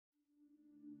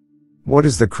What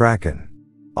is the Kraken?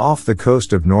 Off the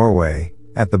coast of Norway,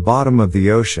 at the bottom of the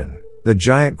ocean, the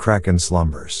giant Kraken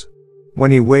slumbers.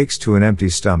 When he wakes to an empty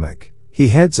stomach, he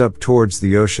heads up towards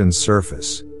the ocean's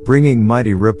surface, bringing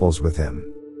mighty ripples with him.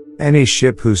 Any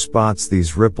ship who spots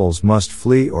these ripples must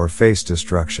flee or face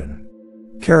destruction.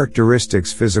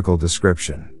 Characteristics. Physical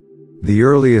description. The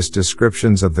earliest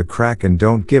descriptions of the Kraken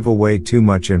don't give away too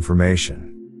much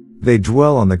information. They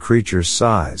dwell on the creature's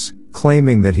size,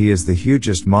 claiming that he is the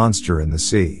hugest monster in the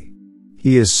sea.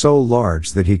 He is so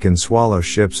large that he can swallow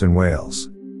ships and whales.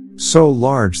 So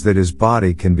large that his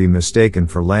body can be mistaken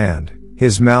for land,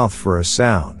 his mouth for a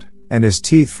sound, and his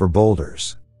teeth for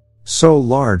boulders. So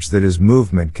large that his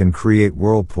movement can create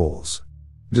whirlpools.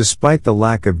 Despite the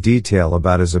lack of detail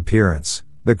about his appearance,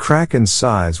 the Kraken's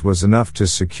size was enough to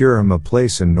secure him a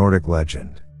place in Nordic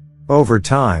legend. Over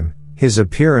time, his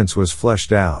appearance was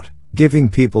fleshed out, giving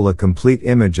people a complete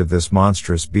image of this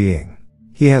monstrous being.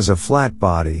 He has a flat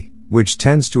body, which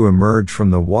tends to emerge from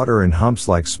the water in humps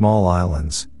like small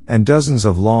islands, and dozens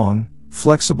of long,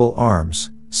 flexible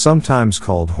arms, sometimes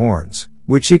called horns,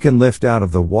 which he can lift out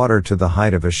of the water to the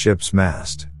height of a ship's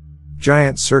mast.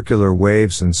 Giant circular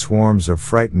waves and swarms of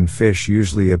frightened fish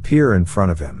usually appear in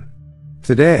front of him.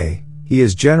 Today, he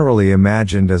is generally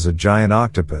imagined as a giant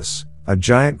octopus, a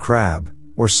giant crab,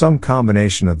 or some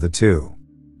combination of the two.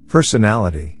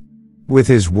 Personality. With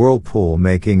his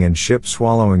whirlpool-making and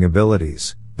ship-swallowing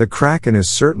abilities, the Kraken is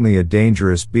certainly a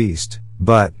dangerous beast,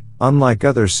 but, unlike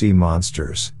other sea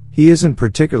monsters, he isn't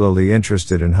particularly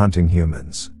interested in hunting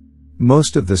humans.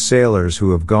 Most of the sailors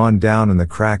who have gone down in the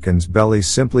Kraken's belly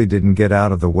simply didn't get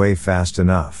out of the way fast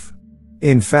enough.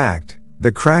 In fact,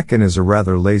 the Kraken is a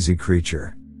rather lazy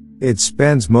creature. It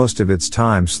spends most of its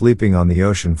time sleeping on the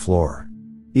ocean floor.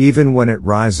 Even when it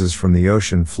rises from the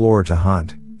ocean floor to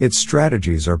hunt, its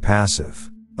strategies are passive.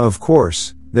 Of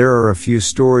course, there are a few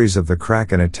stories of the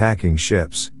Kraken attacking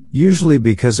ships, usually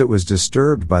because it was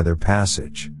disturbed by their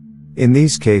passage. In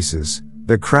these cases,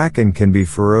 the Kraken can be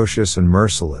ferocious and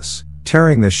merciless,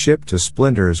 tearing the ship to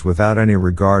splinters without any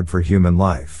regard for human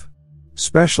life.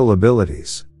 Special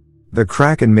abilities. The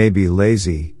Kraken may be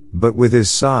lazy, but with his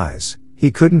size,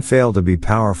 he couldn't fail to be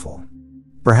powerful.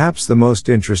 Perhaps the most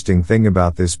interesting thing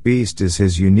about this beast is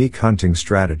his unique hunting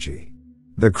strategy.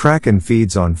 The Kraken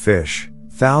feeds on fish,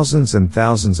 thousands and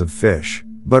thousands of fish,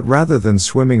 but rather than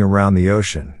swimming around the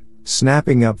ocean,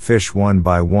 snapping up fish one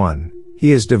by one,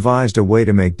 he has devised a way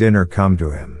to make dinner come to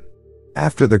him.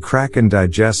 After the Kraken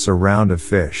digests a round of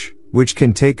fish, which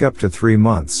can take up to 3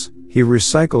 months, he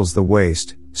recycles the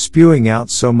waste, spewing out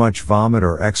so much vomit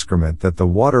or excrement that the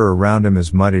water around him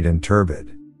is muddied and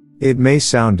turbid. It may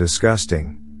sound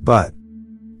disgusting, but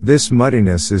this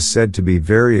muddiness is said to be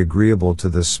very agreeable to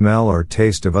the smell or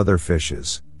taste of other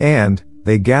fishes, and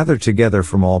they gather together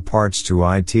from all parts to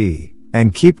it,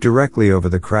 and keep directly over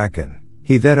the Kraken.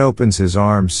 He then opens his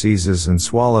arms, seizes and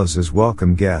swallows his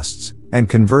welcome guests, and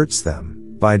converts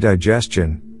them, by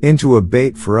digestion, into a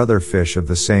bait for other fish of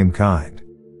the same kind.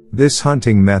 This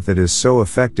hunting method is so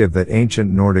effective that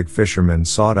ancient Nordic fishermen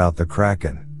sought out the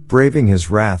Kraken, braving his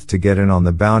wrath to get in on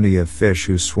the bounty of fish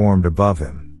who swarmed above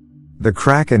him. The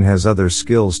Kraken has other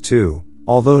skills too,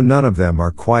 although none of them are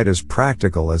quite as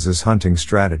practical as his hunting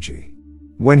strategy.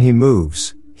 When he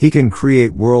moves, he can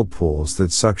create whirlpools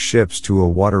that suck ships to a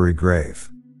watery grave.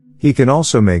 He can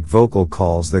also make vocal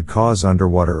calls that cause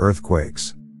underwater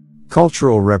earthquakes.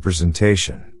 Cultural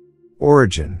representation.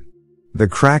 Origin. The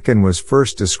Kraken was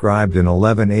first described in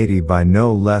 1180 by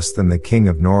no less than the King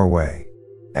of Norway.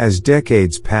 As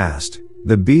decades passed,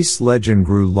 the beast's legend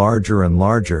grew larger and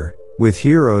larger, with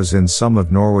heroes in some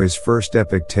of Norway's first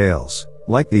epic tales,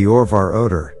 like the Orvar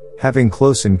Otter, having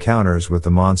close encounters with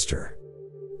the monster.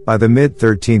 By the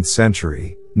mid-13th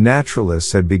century,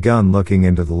 naturalists had begun looking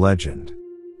into the legend.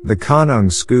 The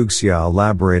Konungs Skogsia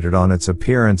elaborated on its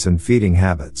appearance and feeding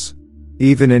habits.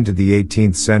 Even into the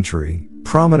 18th century,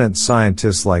 prominent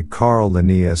scientists like Carl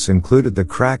Linnaeus included the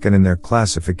Kraken in their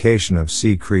classification of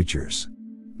sea creatures.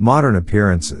 Modern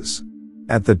appearances.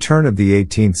 At the turn of the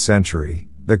 18th century,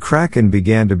 the Kraken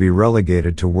began to be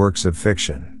relegated to works of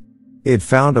fiction. It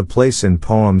found a place in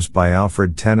poems by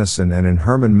Alfred Tennyson and in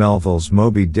Herman Melville's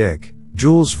Moby Dick,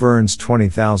 Jules Verne's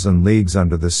 20,000 Leagues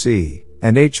Under the Sea,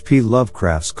 and H.P.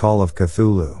 Lovecraft's Call of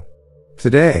Cthulhu.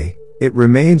 Today, it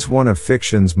remains one of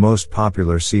fiction's most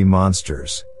popular sea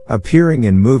monsters, appearing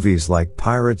in movies like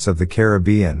Pirates of the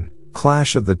Caribbean,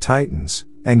 Clash of the Titans,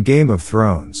 and Game of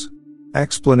Thrones.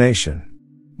 Explanation.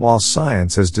 While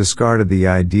science has discarded the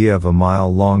idea of a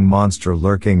mile-long monster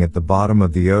lurking at the bottom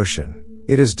of the ocean,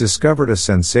 it has discovered a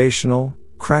sensational,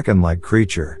 Kraken-like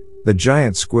creature, the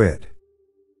giant squid.